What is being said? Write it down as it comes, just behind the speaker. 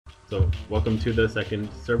So, welcome to the second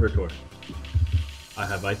server tour. I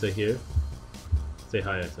have Isa here. Say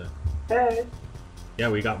hi, Isa. Hey. Yeah,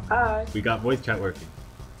 we got voice chat working.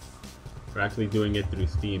 We're actually doing it through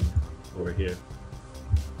Steam over here.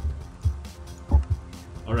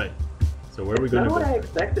 All right. So where are we going to go? Not what I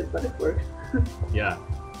expected, but it works. Yeah.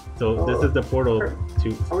 So this is the portal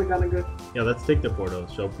to. Are we gonna go? Yeah, let's take the portal.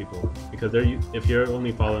 Show people because if you're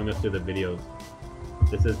only following us through the videos,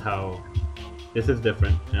 this is how. This is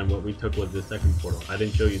different, and what we took was the second portal. I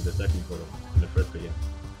didn't show you the second portal in the first video.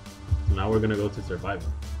 So now we're gonna go to survival.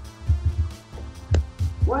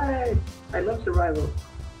 Why? I love survival.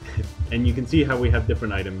 And you can see how we have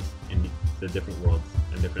different items in the different worlds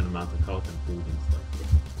and different amounts of health and food and stuff.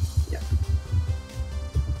 Yeah.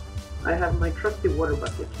 I have my trusty water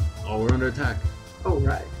bucket. Oh, we're under attack. Oh,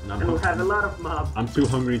 right. And we have a lot of mobs. I'm too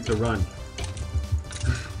hungry to run.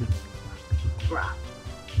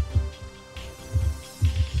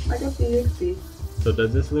 I got the EXP. So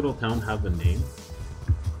does this little town have a name?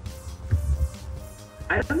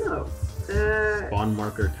 I don't know. Spawn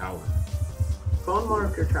Marker Tower. Spawn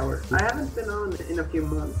Marker Tower. I haven't been on in a few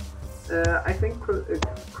months. I think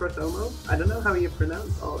Crotomo. I don't know how you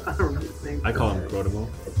pronounce all his names. I call him Crotomo.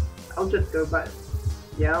 I'll just go by.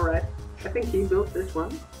 Yeah, alright. I think he built this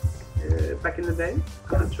one back in the day.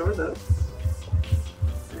 I'm not sure though.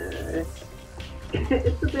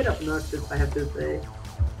 It's a bit obnoxious, I have to say.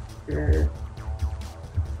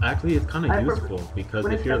 Actually, it's kind of useful because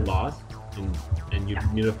if you're lost and you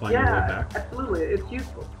need to find your way back. Absolutely, it's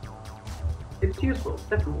useful. It's useful,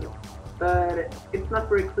 definitely. But it's not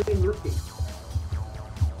very clean looking.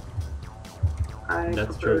 I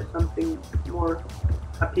prefer something more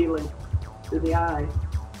appealing to the eye.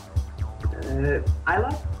 I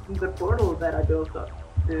like the portal that I built up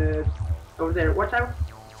over there. Watch out!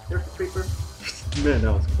 There's a creeper. Man,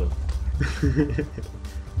 that was close.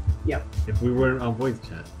 Yep. If we weren't on voice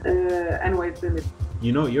chat. Anyways, then it's...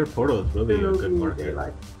 You know, your portal is really a good marker.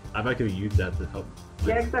 Daylight. I've actually used that to help.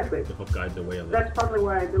 Yeah, exactly. To help guide the way a little. That's probably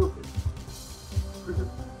why I built it.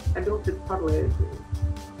 I built it probably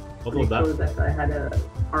to make sure that I had a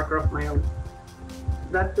marker of my own.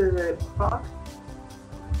 That's a fox.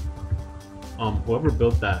 Whoever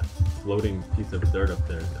built that floating piece of dirt up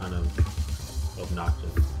there is kind of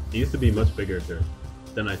obnoxious. It used to be much bigger dirt.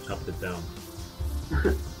 Then I chopped it down.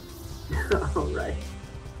 Alright.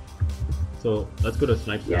 So let's go to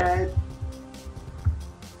Snipe's house.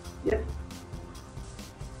 Yes.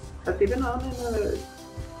 Has he been on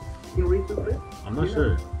in recently? I'm not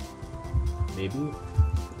sure. Maybe.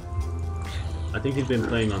 I think he's been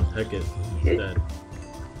playing on Tekkit instead.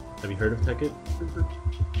 Have you heard of Tekkit?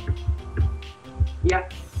 Yeah,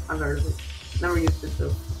 I've heard of it. Never used it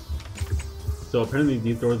though. So apparently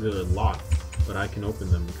these doors are locked, but I can open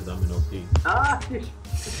them because I'm an OP. Ah!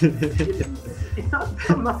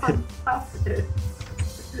 Come on, stop it!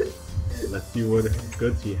 Let's see what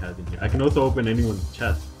goods he has in here. I can also open anyone's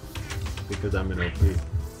chest because I'm an OP.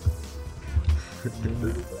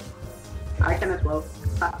 I can as well.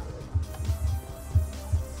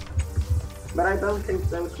 But I don't think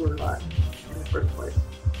those were locked in the first place.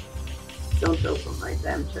 Don't open my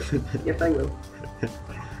damn chest. Yes, I will.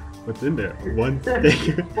 What's in there? One stick.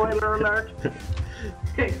 Spoiler alert.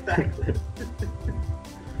 Exactly.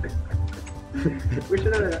 We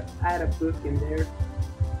should have added a book in there.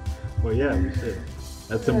 Well, yeah, we should.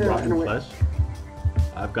 That's some rotten flesh.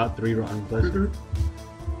 I've got 3 rotten flesh.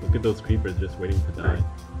 Look at those creepers just waiting to die.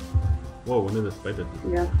 Whoa, one of the spiders.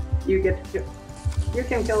 Yeah, you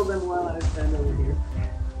can kill them while I stand over here.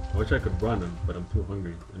 I wish I could run, but I'm too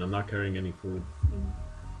hungry, and I'm not carrying any food.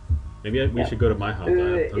 Maybe we should go to my house.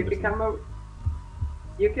 If you come over,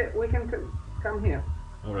 we can come here.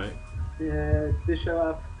 All right. To show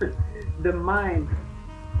off the mine.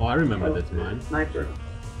 Oh, I remember this mine. Sniper.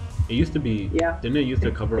 It used to be. Yeah. Didn't it used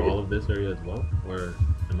to cover all of this area as well, or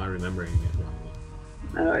am I remembering it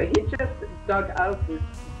wrongly? He just dug out this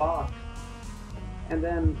box and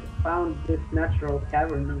then found this natural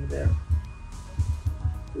cavern over there.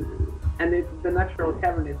 And the natural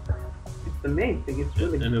cavern is amazing. It's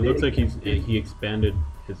really big. And it looks like he expanded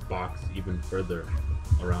his box even further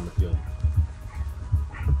around the field.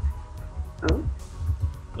 Oh?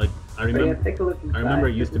 Like I remember, yeah, I remember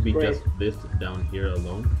it used to be just this down here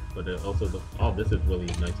alone, but it also this is really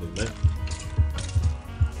nicely lit.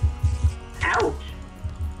 Ouch!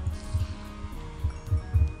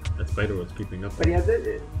 That spider was creeping up. But yeah,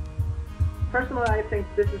 personally, I think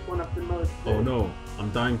this is one of the most. Oh no, I'm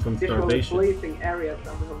dying from starvation. Pleasing areas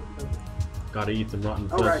of the whole country. Gotta eat some rotten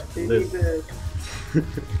flesh. Alright, so you need to...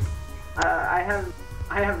 I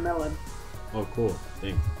have melon. Oh cool,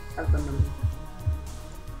 thanks. Have some melon.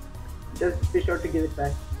 Just be sure to give it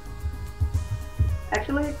back.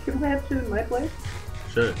 Actually, can we head to my place?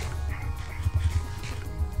 Sure.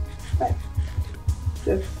 Right.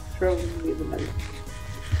 Just throw me the money.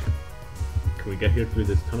 Can we get here through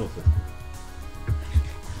this tunnel system?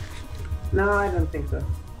 No, I don't think so.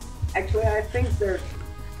 Actually, I think there's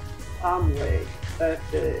some way, but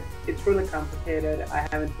it's really complicated. I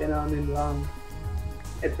haven't been on in long,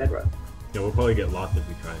 etc. Yeah, we'll probably get lost if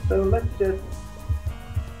we try. So let's just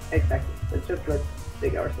let's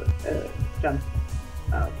dig ourselves jump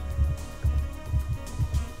out.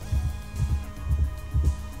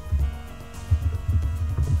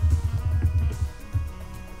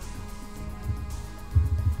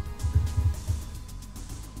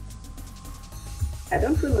 I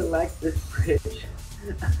don't really like this bridge.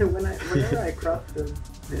 Whenever I cross the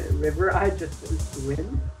river, I just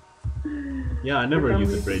swim. Yeah, I never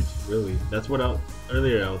use the bridge, really. That's what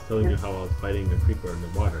earlier I was telling you how I was fighting a creeper in the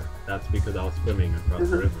water. That's because I was swimming across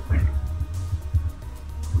the river.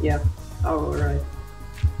 Yeah. Oh, right.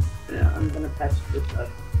 Yeah, I'm gonna patch this up.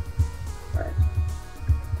 Right.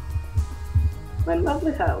 My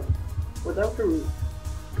lovely house, without a roof.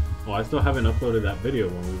 Oh, I still haven't uploaded that video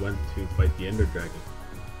when we went to fight the Ender Dragon.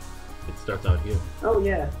 It starts out here. Oh,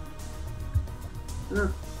 yeah.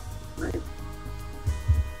 Oh, nice.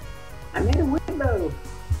 I made a window!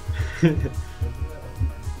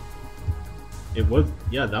 It was,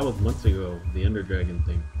 yeah, that was months ago, the Ender Dragon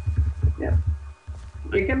thing. Yeah.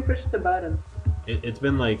 You can push the button. It's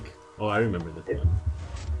been like, oh, I remember this one.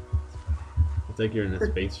 It's like you're in a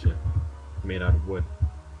spaceship made out of wood.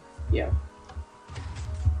 Yeah.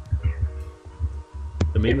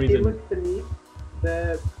 The main if reason. you look beneath,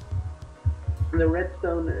 the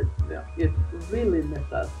redstone is really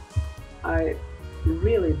messed up. I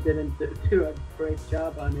really didn't do a great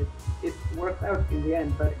job on it. It worked out in the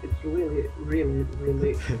end, but it's really, really,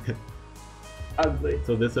 really ugly.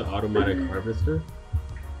 So this is an automatic harvester?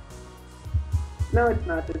 No, it's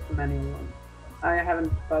not. It's a manual one. I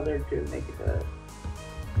haven't bothered to make it a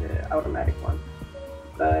automatic one,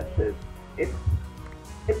 but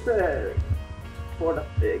it's a sort of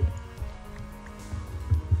big,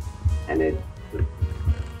 and if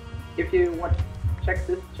you check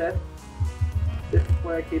this chest, this is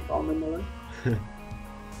where I keep all my melons.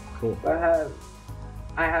 Cool. So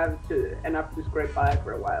I have enough to scrape by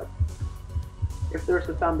for a while. If there's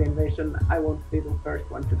a zombie invasion, I won't be the first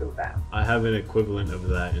one to go down. I have an equivalent of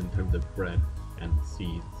that in terms of bread and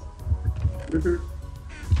seeds.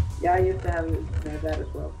 Yeah, I used to have that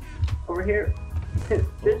as well. Over here,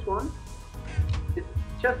 this one is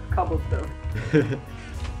just cobblestone.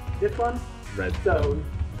 This one, redstone.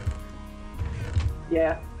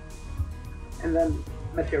 Yeah. And then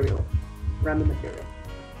material, random material.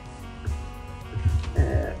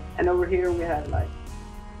 And over here we have like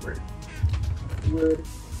wood.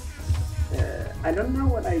 I don't know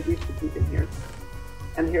what I used to keep in here.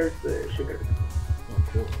 And here's the sugar. Oh,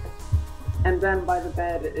 cool. And then by the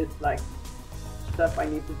bed is like stuff I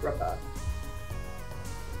need to drop out,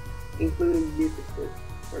 including music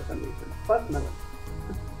for some reason. Plus melon.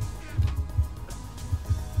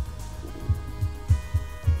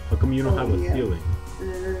 How come you don't have a ceiling?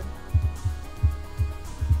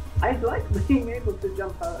 I like being able to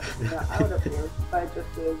jump out of here by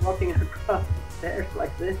just walking across the stairs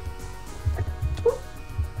like this.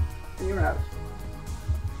 And you're out.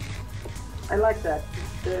 I like that.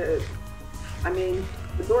 I mean,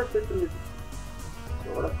 the door system is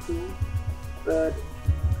sort of cool, but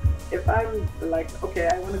if I'm like, okay,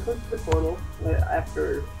 I want to go to the portal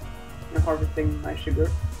after harvesting my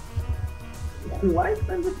sugar, why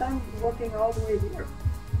spend the time walking all the way here?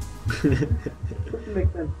 Doesn't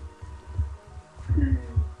make sense.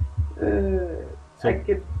 I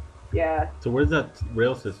could, yeah. So where's that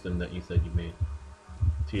rail system that you said you made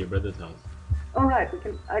to your brother's house? All right,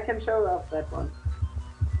 I can show off that one.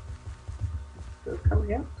 So come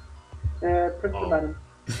here. Press the button.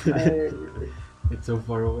 It's so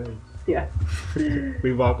far away. Yeah.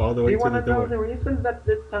 We walk all the way to the door. Do you want to know the reason that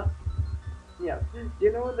this tunnel? Yeah. Do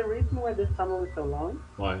you know the reason why this tunnel is so long?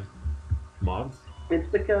 Why? Mobs? It's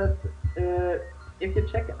because if you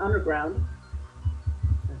check underground,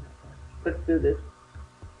 let's do this.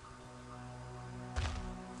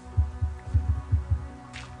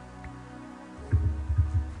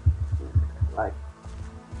 Like,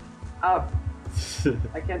 up.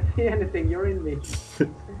 I can't see anything. You're in me.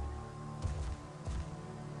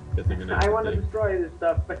 I want to destroy this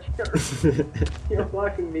stuff, but you're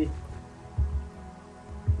blocking me.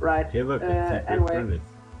 Right. Hey, look. Anyway,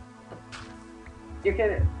 you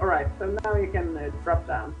can. All right. So now you can drop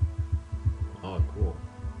down. Oh, cool.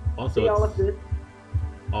 Also, see all of this?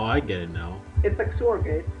 Oh, I get it now. It's a XOR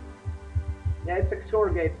gate. Yeah, it's a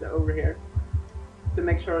XOR gate over here to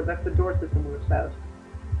make sure that the door system works out.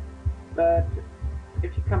 But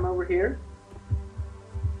if you come over here,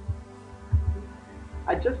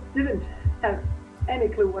 I just didn't have any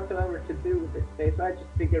clue whatsoever to do with this space, so I just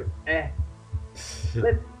figured,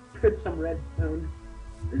 let's put some redstone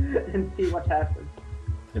and see what happens.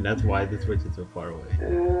 And that's why the switch is so far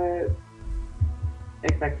away.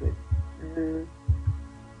 Exactly.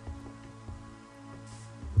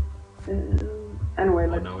 Anyway,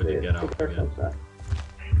 let's now we did get out fix ourselves up.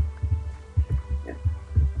 Yeah.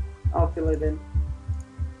 I'll fill it in.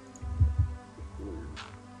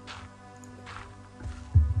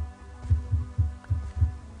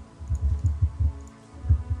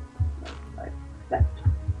 Like that,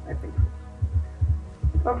 I think.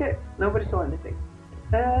 Okay, nobody saw anything.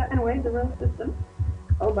 Anyway, the rail system.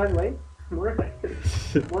 Oh, by the way, more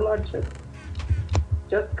effective, more large ship.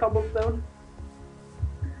 Just cobblestone.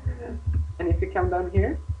 And if you come down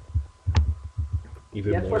here,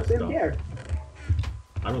 Even guess more what's stuff. in here?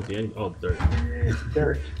 I don't see any. Oh, dirt.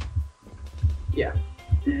 Dirt. Yeah.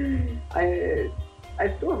 I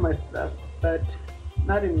store my stuff, but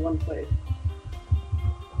not in one place.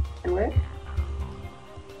 Anyway.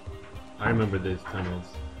 I remember these tunnels.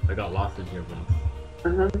 I got lost in here once.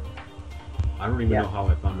 I don't even Yeah. know how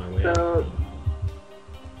I found my way out. So,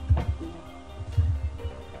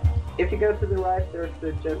 if you go to the right, there's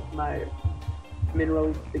just my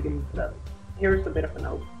mineral digging stuff. Here's a bit of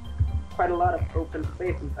an quite a lot of open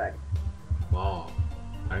space, in fact. Wow,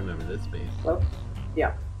 I remember this space. Well,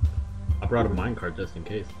 yeah. I brought a minecart just in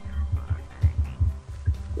case.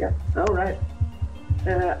 Yeah. All right.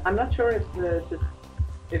 I'm not sure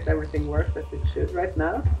if everything works as it should right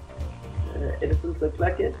now. It doesn't look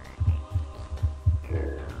like it.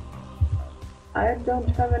 I don't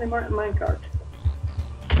have any more minecart.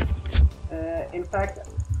 In fact,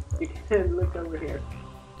 you can look over here.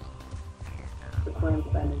 That's where I'm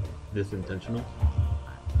standing. This intentional?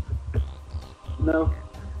 No.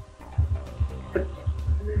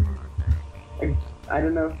 I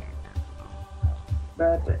don't know.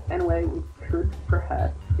 But anyway, we could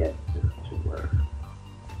perhaps get this to work.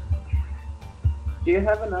 Do you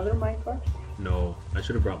have another minecart? No, I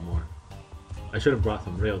should have brought more. I should have brought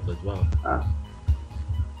some rails as well. Ah.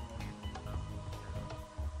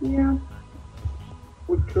 Yeah.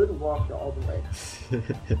 We could walk all the way.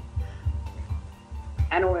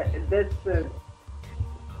 Anyway, this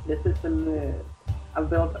system, I've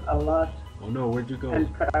built a lot Oh no, where'd you go?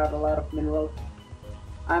 and cut out a lot of minerals.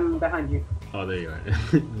 I'm behind you. Oh, there you are.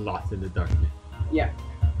 Lost in the darkness. Yeah.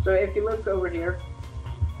 So if you look over here,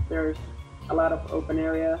 there's a lot of open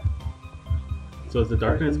area. So is the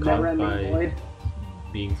darkness There's a caused never-ending by void.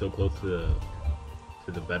 being so close to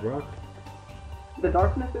the bedrock? The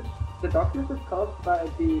darkness is caused by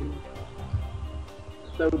being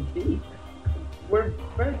so deep. We're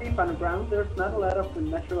very deep underground. There's not a lot of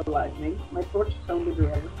natural lightning. My torch is only do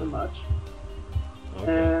ever so much.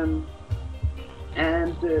 Okay.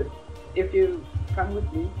 And if you come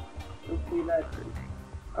with me, you'll see that.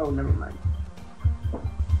 Oh, never mind.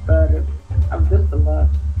 But I've built a lot,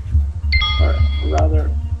 or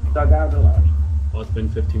rather, dug out a lot. Well, it's been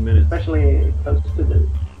 15 minutes. Especially close to the.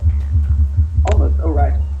 Almost. Oh,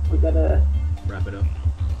 right. We gotta. Wrap it up.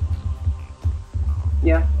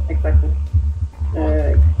 Yeah, exactly.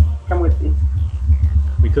 Come with me.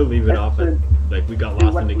 We could leave it off Let's, at, like, we got do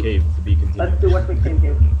lost what in the we- cave to be continued. Let's do what we came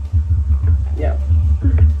here. Yeah.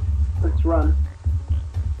 Let's run.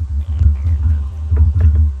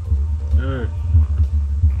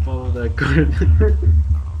 Follow that card.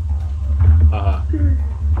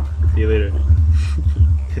 See you later.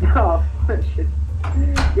 Oh, shit.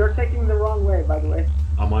 You're taking the wrong way, by the way.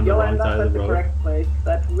 I'm on the You'll wrong end up side at of the the road. correct place.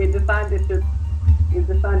 That we designed it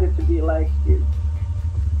to be like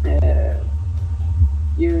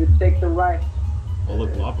you take the right Oh,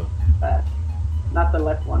 look, lava. path, not the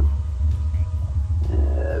left one.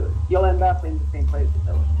 You'll end up in the same place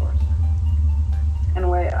though, of course.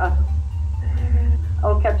 Anyway,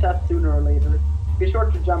 I'll catch up sooner or later. Be sure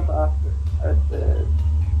to jump off at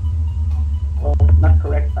well, not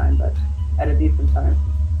correct time, but at a decent time.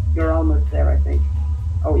 You're almost there, I think.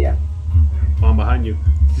 Oh yeah. Oh, I'm behind you.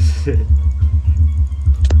 Okay.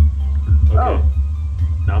 Oh.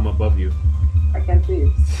 Now I'm above you. I can't see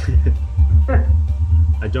you.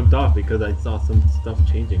 I jumped off because I saw some stuff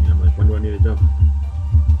changing. I'm like, when do I need to jump?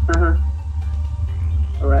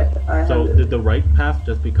 Alright, So did the right path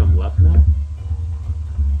just become left now?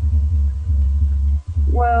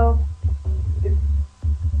 Well,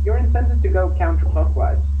 you're intended to go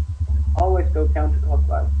counterclockwise. Always go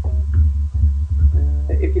counterclockwise.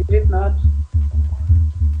 If you did not,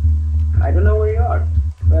 I don't know where you are.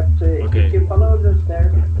 But Okay. if you follow the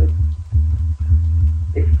stairs,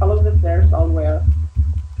 if you follow the stairs all the way up,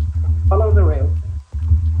 follow the rails,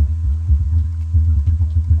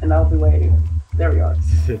 and I'll be waiting. There you are.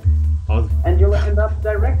 And you'll end up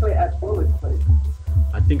directly at Bullet's place.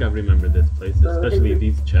 I think I remember this place, So especially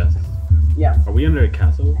these chests. Yeah. Are we under a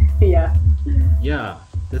castle? Yeah. Yeah,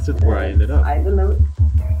 this is where I ended up. I don't know.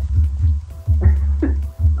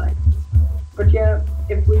 Nice. But yeah,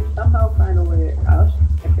 if we somehow find a way out,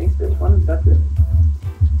 I think this one does it.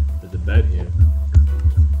 There's a bed here.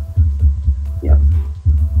 Yep.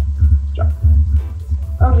 Jump.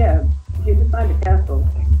 Oh yeah, he designed a castle.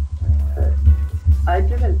 I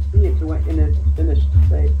didn't see it in its finished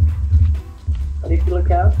state. But if you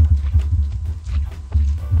look out,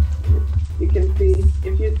 you can see,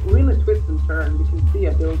 if you really twist and turn, you can see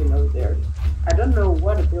a building over there. I don't know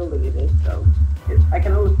what a building it is, though. I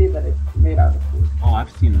can only see that it's made out of wood. Oh,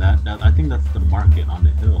 I've seen that. I think that's the market on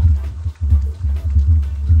the hill.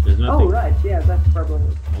 There's nothing. Oh, right, yeah, that's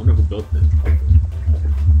probably. I wonder who built this.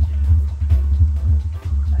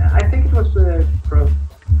 I think it was Pro.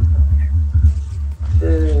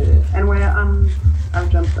 Anyway, I've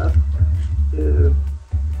jumped up to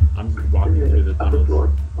I'm walking through the upper tunnels.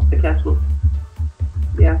 floor of the castle.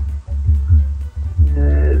 Yeah.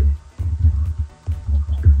 There's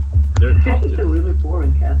This is a really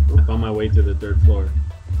boring castle. I found my way to the 3rd floor.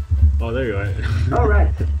 Oh, there you are. All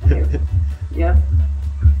right. Yeah.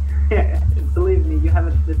 Yeah. Believe me, you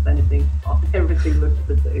haven't missed anything. Everything looks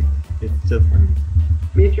the same. It's just.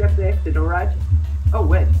 Meet you at the exit, all right? Oh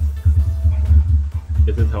wait.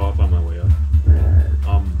 This is how I found my way up.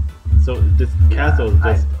 So this castle is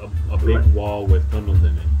just a big wall with tunnels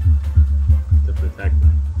in it to protect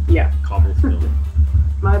Yeah. cobblestone.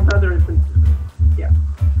 My brother is. Yeah.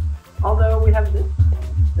 Although we have this,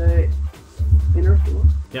 the inner floor.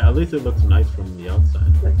 Yeah, at least it looks nice from the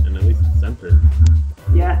outside, and at least it's centered.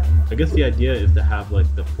 Yeah. I guess the idea is to have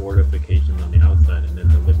like the fortifications on the outside and then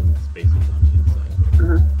the living spaces on the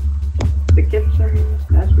inside. The kitchen,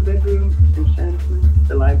 master bedroom, enchantment,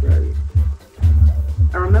 the library.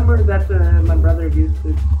 I remember that my brother used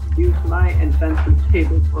to use my enchantment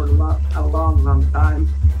table for a long time,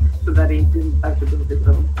 so that he didn't have to build his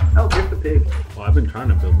own. Oh, here's a pig. Well, I've been trying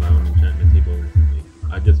to build my own enchantment table recently.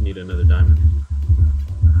 I just need another diamond.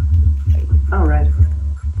 Alright.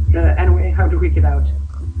 Anyway, how do we get out?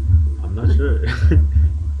 I'm not sure.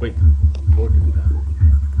 Wait, fork is that?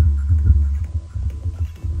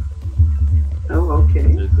 Oh, okay.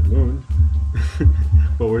 There's the moon.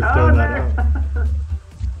 But we're still not out.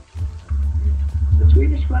 The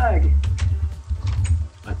Swedish flag.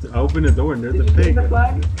 I opened the door and there's Did a you see pig. the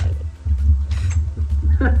flag?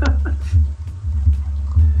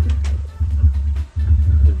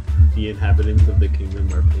 The inhabitants of the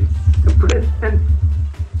kingdom are pigs.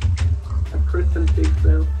 A prison pig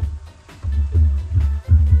cell.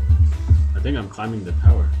 I think I'm climbing the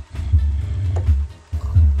tower.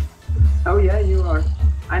 Oh yeah, you are.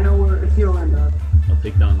 I know where you are now. I'll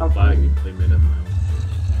take down the flag and claim it as my own.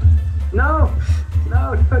 No!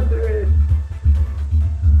 No, don't do it!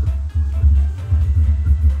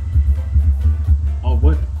 Oh,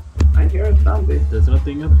 what? I hear a zombie. There's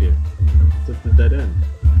nothing up here. It's just a dead end.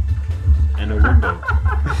 And a window.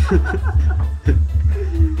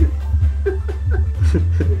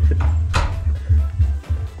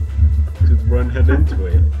 Just head into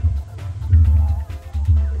it.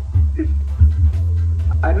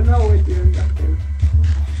 I don't know what you're up there.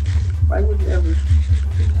 Why would you ever?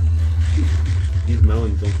 These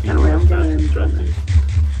melons don't feed Anyway, I'm fast gonna and enjoy stressy.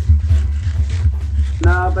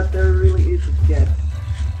 No, but they're really easy to get.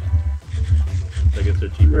 I guess they're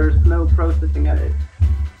cheaper. There's no processing at it.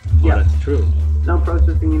 Oh, Yeah. that's true. No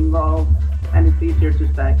processing involved, and it's easier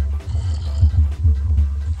to stack.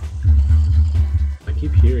 I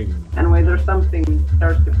keep hearing, Anyway, there's something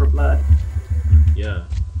thirsty for blood. yeah.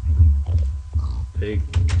 Pig.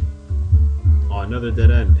 Oh, another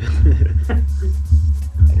dead end.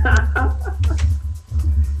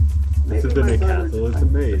 This isn't a castle, it's a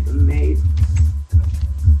maze. A maze.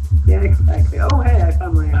 Yeah, exactly. Oh, hey, I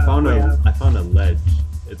found my I found way out. I found a ledge.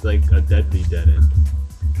 It's like a deadly dead end.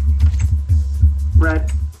 Right.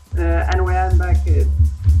 Anyway, I'm back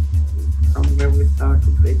from where we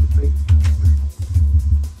started, basically.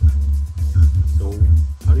 So,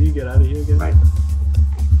 how do you get out of here again? Right.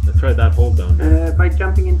 Let's try that hole down there. By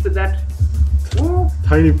jumping into that. Whoa!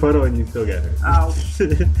 Tiny puddle and you still get hurt. Ow.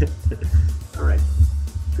 Alright.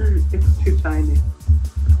 It's too tiny.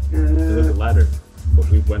 There's a ladder, but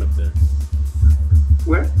we went up there.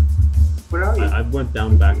 Where? Where are you? I went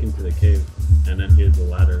down back into the cave. And then here's the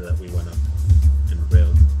ladder that we went up and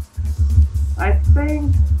railed. I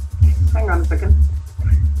think. Hang on a second.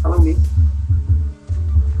 Follow me.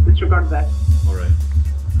 Disregard that. Alright.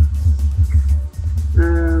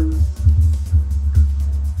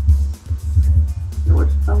 There was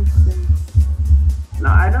something. No,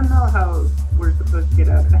 I don't know how we're supposed to get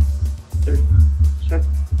out of that. There's chests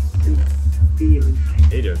in the ceiling.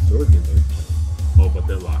 Hey, there's doors in there. Oh, but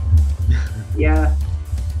they're locked. Yeah.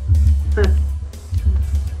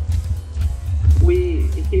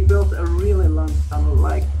 He built a really long tunnel,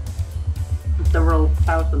 like several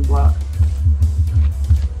thousand blocks.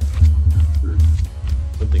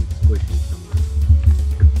 Something squishy somewhere.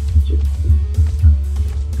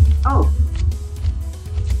 Oh,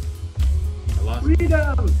 I lost you.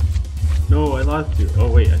 freedom! No, I lost you. Oh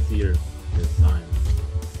wait, I see your sign.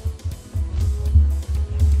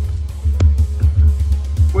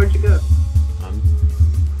 Where'd you go? I'm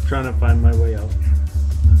trying to find my way out.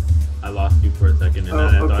 I lost you for a second, and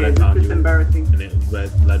then I thought I okay, found this is you, embarrassing. and it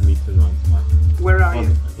led me to the wrong spot. Where are you?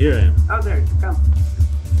 Here I am. Oh, there, come.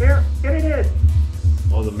 Here it is!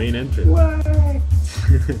 Oh, the main entrance. Why?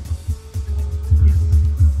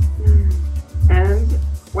 And,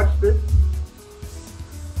 what's this?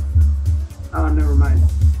 Oh, never mind.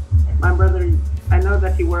 My brother, I know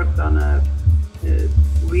that he works on a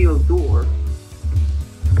real door,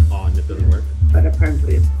 Oh, and it doesn't work? but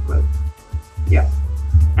apparently it's closed. Yeah.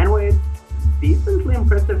 Anyway, it's decently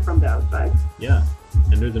impressive from the outside. Yeah.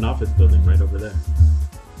 And there's an office building right over there.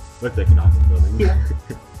 Looks like an office building. Yeah.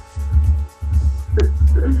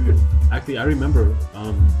 Actually, I remember,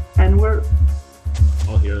 And we're...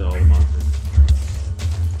 oh, here are all the monsters.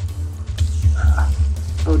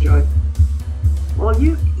 Oh joy. Well,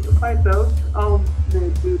 you fight those. I'll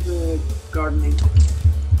do the gardening.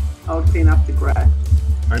 I'll clean up the grass.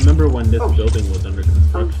 I remember when this Oh. building was under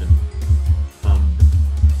construction.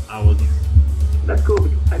 I was That's cool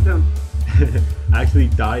because I don't. I actually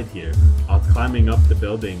died here. I was climbing up the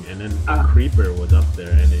building, and then a Ah. creeper was up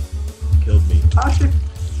there, and it killed me. Oh shit.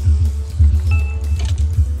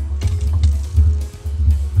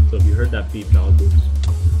 So if you heard that beep, that was oops.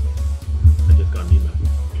 I just got an email.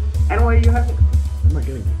 Anyway, you have it. What am I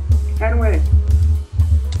getting? Anyway.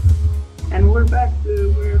 And we're back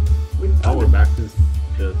to where we started. Oh, we're back to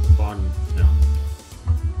the spawn now.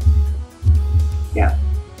 Yeah.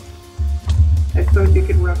 I suppose you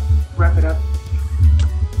can wrap it up.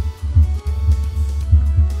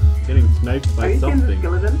 I'm getting sniped Are by you seeing the something.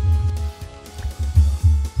 skeleton?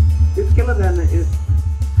 This skeleton is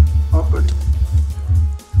awkward.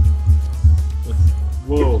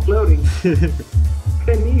 Whoa. It's floating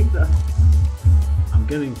beneath us. I'm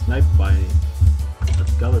getting sniped by a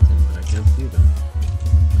skeleton, but I can't see them.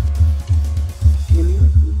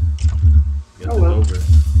 Guess Oh, it's well. over.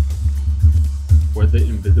 Were they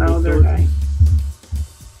invisible Now they're swords? dying.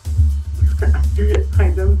 I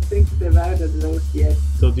don't think they've added those yet.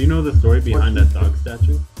 So do you know the story behind that dog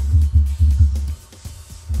statue?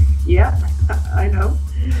 Yeah, I know.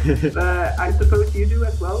 I suppose you do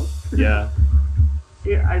as well. Yeah,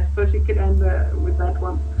 Yeah, I suppose you could end with that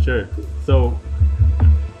one. sure. So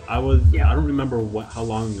I Yeah. don't remember how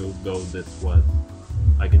long ago this was.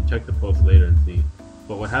 I can check the post later and see.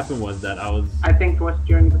 But what happened was that I think it was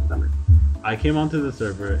during the summer. I came onto the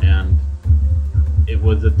server and it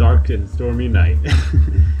was a dark and stormy night.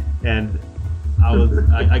 And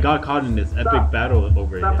I got caught in this epic Stop. battle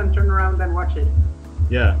over Stop it. and turn around and watch it.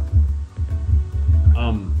 Yeah.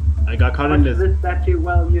 I got caught in Watch this. this statue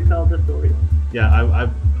while you tell the story. Yeah,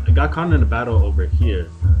 I got caught in a battle over here,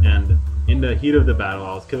 and in the heat of the battle,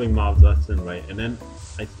 I was killing mobs left and right, and then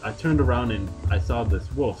I turned around and I saw this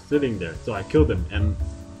wolf sitting there, so I killed him, and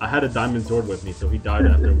I had a diamond sword with me, so he died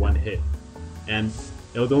after one hit. And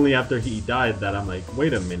it was only after he died that I'm like,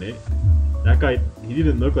 wait a minute, that guy, he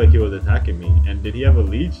didn't look like he was attacking me, and did he have a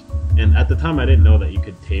leash? And at the time I didn't know that you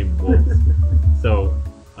could tame wolves. So,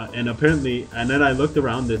 and apparently, and then I looked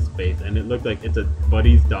around this space, and it looked like it's a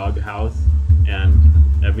buddy's dog house, and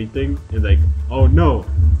everything, and like, oh no,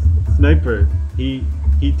 Sniper, he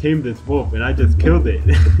tamed this wolf, and I just killed it.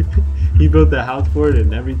 He built a house for it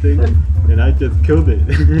and everything, and I just killed it.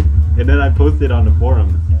 And then I posted on the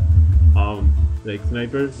forums, like,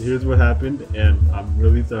 Sniper, here's what happened, and I'm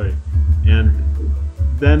really sorry. And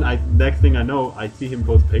then next thing I know, I see him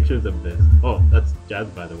post pictures of this. Oh, that's Jazz,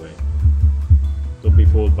 by the way. Don't be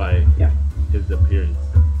fooled by his appearance.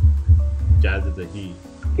 Jazz is a he.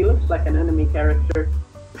 He looks like an enemy character.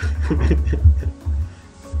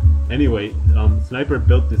 Anyway, Sniper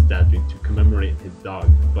built this statue to commemorate his dog,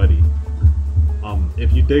 Buddy.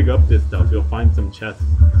 If you dig up this stuff, you'll find some chests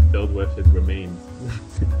filled with his remains.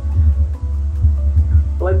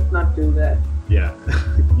 do that. Yeah.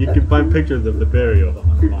 You That's can find true. pictures of the burial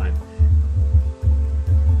online.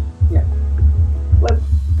 Yeah. Let's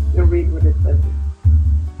read what it says.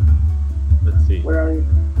 Let's see. Where are you?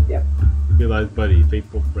 Yeah. Here lies Buddy,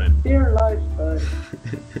 faithful friend. Here lies Bud.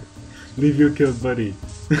 Leave your killed Buddy.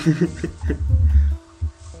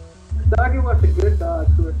 Doggy was a good dog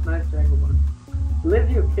who was nice to everyone. Live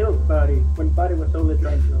you killed Buddy when Buddy was only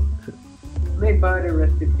trying to. May Buddy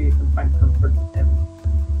rest in peace and find comfort in heaven.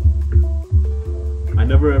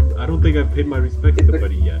 I don't think I've paid my respects to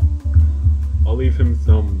Buddy yet. I'll leave him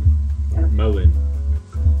some melon.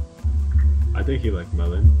 I think he likes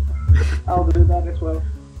melon. I'll do that as well.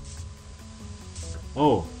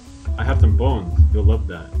 Oh, I have some bones. You'll love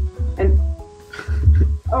that. And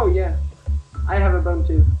oh yeah, I have a bone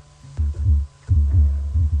too.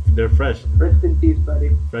 They're fresh. Rest in peace,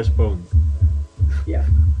 Buddy. Fresh bones. Yeah.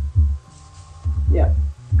 Yeah.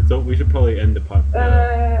 So we should probably end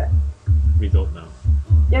the result now.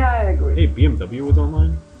 Yeah, I agree. Hey, BMW was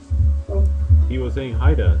online? Oh, He was saying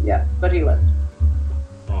hi to us. yeah, but he left.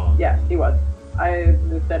 Aw, Yeah, he was. I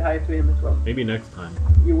said hi to him as well. maybe next time.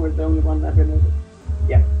 You were the only one that noticed.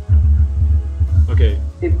 Yeah, Okay,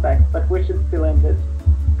 he's back, but we should still end it.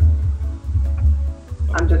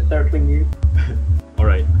 I'm just circling you.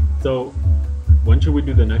 alright. So, when should we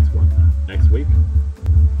do the next one? Next week?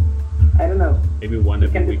 I don't know. Maybe one We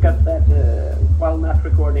every can week? discuss that while not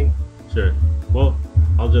recording. Sure. Well,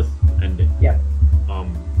 I'll just end it. Yeah.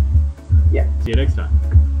 Um, Yeah. see you next time.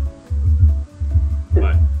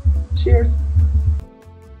 Bye. Cheers.